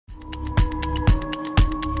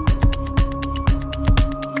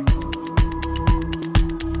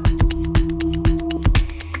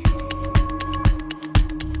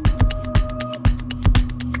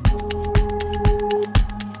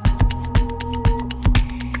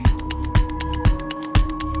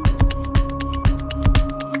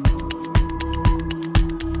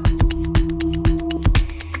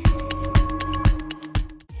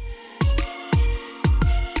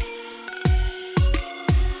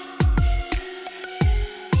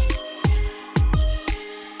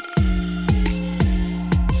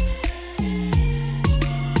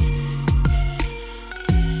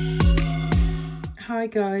Hi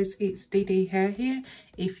guys, it's DD Hair here.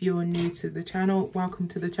 If you're new to the channel, welcome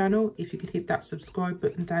to the channel. If you could hit that subscribe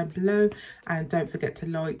button down below, and don't forget to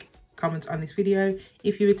like, comment on this video.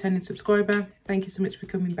 If you're a returning subscriber, thank you so much for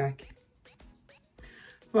coming back.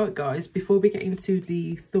 Right guys, before we get into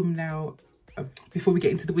the thumbnail, before we get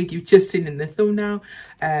into the wig you've just seen in the thumbnail,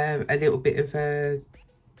 a little bit of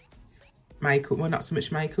makeup, well not so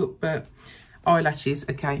much makeup, but eyelashes.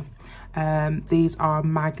 Okay, these are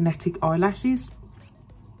magnetic eyelashes.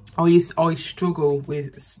 I struggle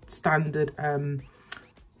with standard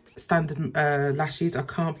lashes. I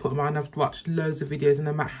can't put them on. I've watched loads of videos and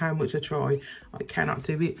no matter how much I try, I cannot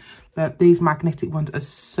do it. But these magnetic ones are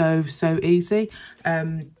so easy.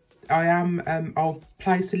 I'll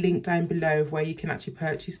place a link down below where you can actually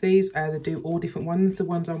purchase these. They do all different ones. The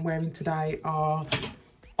ones I'm wearing today are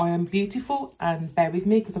I Am Beautiful, and bear with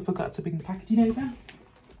me because I forgot to bring the packaging over.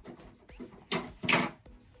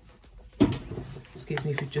 Excuse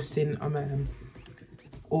me if you've just seen, I'm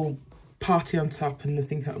all party on top and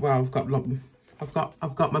nothing. Well, I've got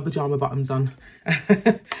my pajama bottoms on,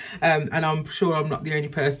 and I'm sure I'm not the only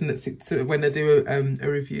person that sits when I do a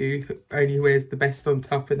review only wears the best on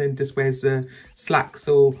top and then just wears the slacks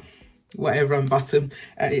or whatever on bottom.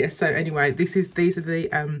 Yeah. So anyway, these are the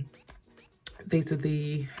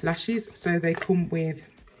lashes. So they come with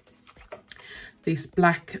this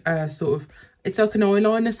black sort of, it's like an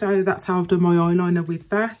eyeliner, so that's how I've done my eyeliner with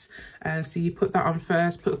that. So you put that on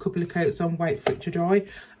first, put a couple of coats on, wait for it to dry,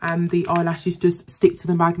 and the eyelashes just stick to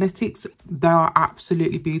the magnetics. They are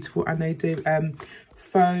absolutely beautiful, and they do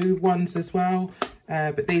faux ones as well.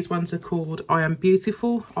 But these ones are called I Am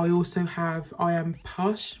Beautiful. I also have I Am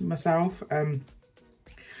Posh myself,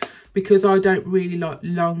 because I don't really like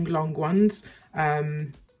long ones.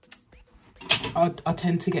 I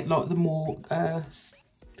tend to get like the more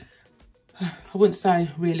I wouldn't say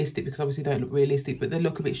realistic because obviously they don't look realistic, but they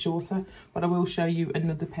look a bit shorter. But I will show you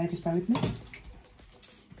another pair, just bear with me.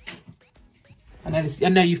 I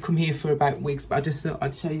know you've come here for about wigs, but I just thought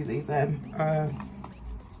I'd show you these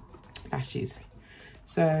lashes.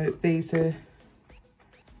 So these are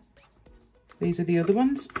the other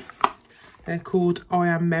ones. They're called I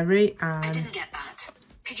Am Merry, and I didn't get that.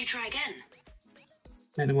 Could you try again?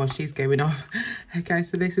 I don't know why she's going off. Okay,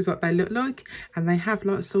 so this is what they look like, and they have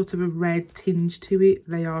like sort of a red tinge to it.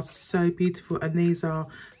 They are so beautiful, and these are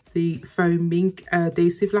the faux mink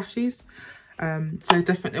adhesive lashes. So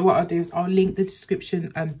definitely what I'll do is I'll link the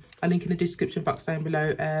description, I'll link in the description box down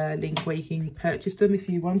below a link where you can purchase them if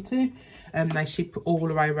you want to. They ship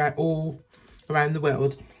all around the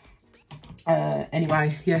world.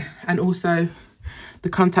 Anyway, yeah, and also the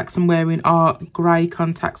contacts I'm wearing are grey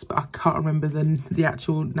contacts, but I can't remember the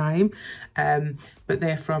actual name. But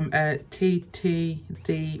they're from TTDI.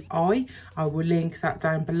 I will link that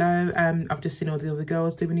down below. I've just seen all the other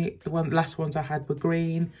girls doing it. The last ones I had were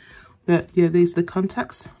green. But yeah, these are the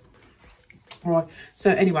contacts. All right. So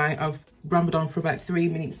anyway, I've rambled on for about 3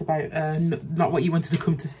 minutes about not what you wanted to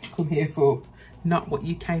come here for, not what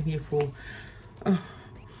you came here for. Oh,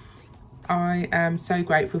 I am so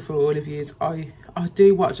grateful for all of you. I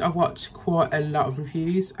watch quite a lot of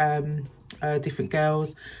reviews, different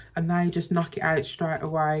girls, and they just knock it out straight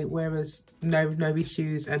away, whereas no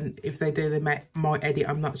issues. And if they do, they might edit,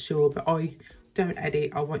 I'm not sure, but I don't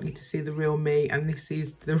edit. I want you to see the real me, and this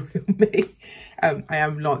is the real me. I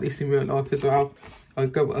am like this in real life as well. I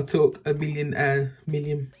talk a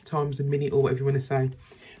million times a minute, or whatever you want to say.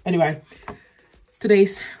 Anyway,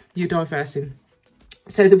 today's you're diversing.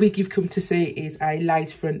 So the wig you've come to see is a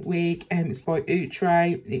lace front wig. It's by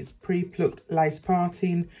Outre. It's pre-plucked lace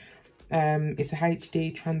parting. It's a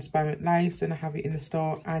HD transparent lace, and I have it in the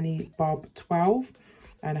style Annie Bob 12,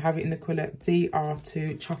 and I have it in the colour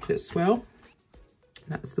DR2 Chocolate Swirl.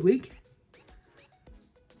 That's the wig.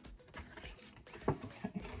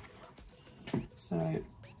 Okay. So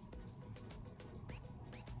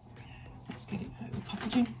let's get it out of the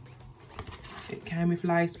packaging. It came with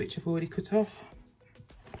lace, which I've already cut off.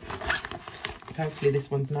 Hopefully this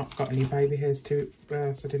one's not got any baby hairs to it,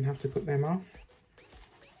 so I didn't have to cut them off.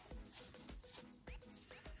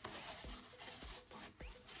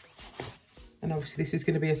 And obviously this is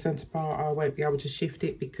going to be a centre part. I won't be able to shift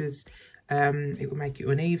it because it will make it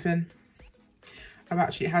uneven.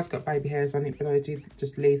 It has got baby hairs on it, but I did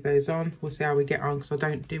just leave those on. We'll see how we get on because I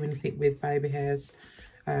don't do anything with baby hairs.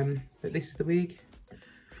 But this is the wig.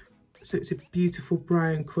 So it's a beautiful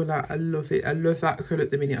brown colour. I love it. I love that colour at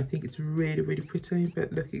the minute. I think it's really pretty.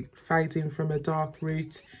 But look, it fades in from a dark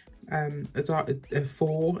root, a number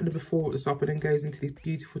 4 at the top, and then goes into this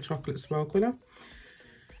beautiful chocolate swirl colour.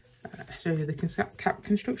 Show you the cap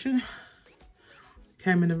construction.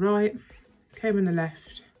 Came in the right. came on the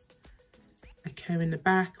left, they came in the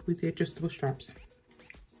back with the adjustable straps.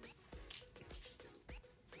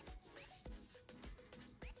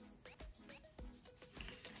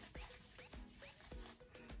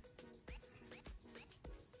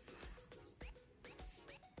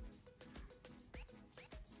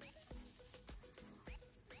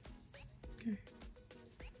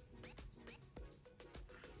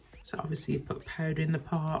 So obviously you put powder in the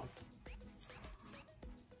pot.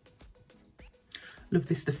 Love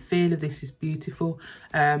this, the feel of this is beautiful.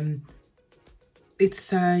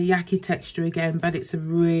 It's a yaki texture again, but it's a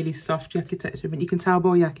really soft yaki texture. I mean, you can tell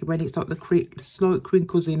by yaki when it's got the slight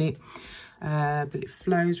crinkles in it, but it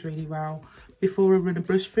flows really well. Before I run a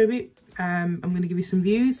brush through it, I'm going to give you some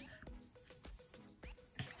views.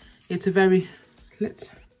 It's a very,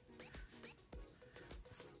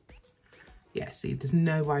 yeah, see, there's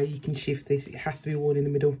no way you can shift this. It has to be worn in the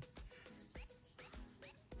middle.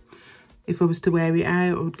 If I was to wear it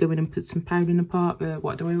out, I would go in and put some powder in the pot. But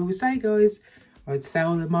what do I always say, guys? I'd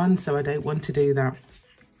sell them on, so I don't want to do that.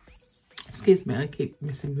 Excuse me, I keep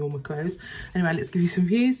missing all my clothes. Anyway, let's give you some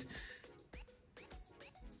views.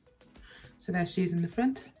 So there's shoes in the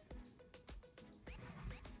front.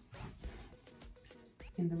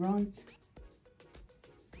 In the right.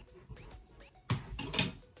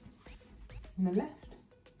 In the left.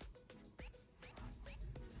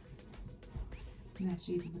 And there's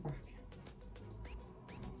shoes in the back.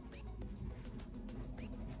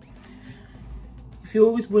 If you're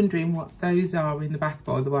always wondering what those are in the back,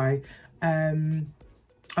 by the way,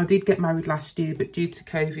 I did get married last year, but due to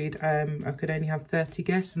COVID, I could only have 30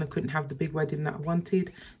 guests and I couldn't have the big wedding that I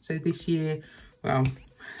wanted. So this year, well,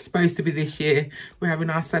 supposed to be this year, we're having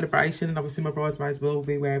our celebration, and obviously my bridesmaids will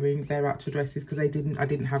be wearing their actual dresses because I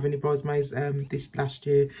didn't have any bridesmaids this last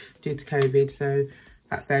year due to COVID. So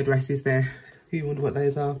that's their dresses there. If you wonder what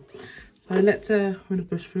those are. So let's run a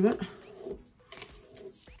brush through it.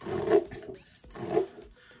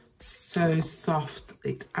 So soft,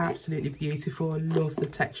 it's absolutely beautiful. I love the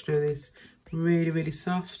texture of this, really, really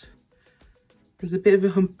soft. There's a bit of a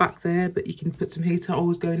hump back there, but you can put some heat on,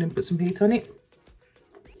 always go in and put some heat on it.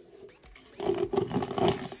 Am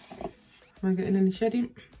I getting any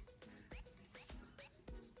shedding?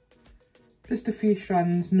 Just a few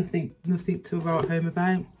strands, nothing to write home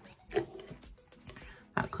about.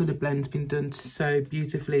 That colour blend's been done so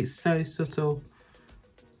beautifully, it's so subtle.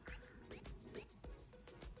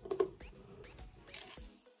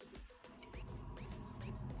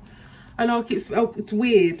 I like it. Oh, it's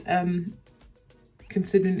weird,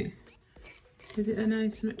 considering it. Is it an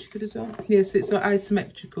asymmetrical as well? Yes, it's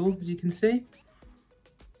asymmetrical, as you can see.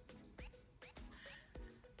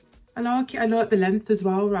 I like it. I like the length as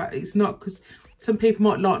well, right? It's not, because some people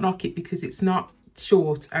might not like it because it's not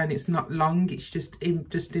short and it's not long. It's just in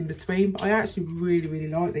between. But I actually really, really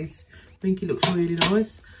like this. I think it looks really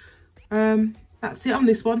nice. That's it on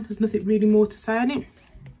this one. There's nothing really more to say on it.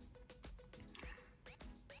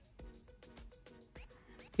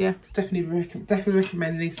 Yeah, definitely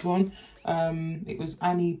recommend this one. It was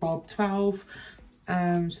Annie Bob 12.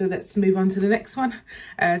 So let's move on to the next one.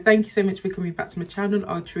 Thank you so much for coming back to my channel.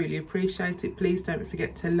 I truly appreciate it. Please don't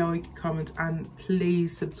forget to like, comment, and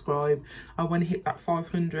please subscribe. I want to hit that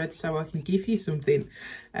 500 so I can give you something.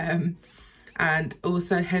 And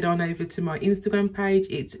also head on over to my Instagram page.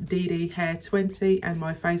 It's ddhair20, and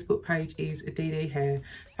my Facebook page is ddhair.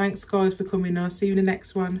 Thanks guys for coming. I'll see you in the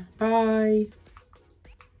next one. Bye.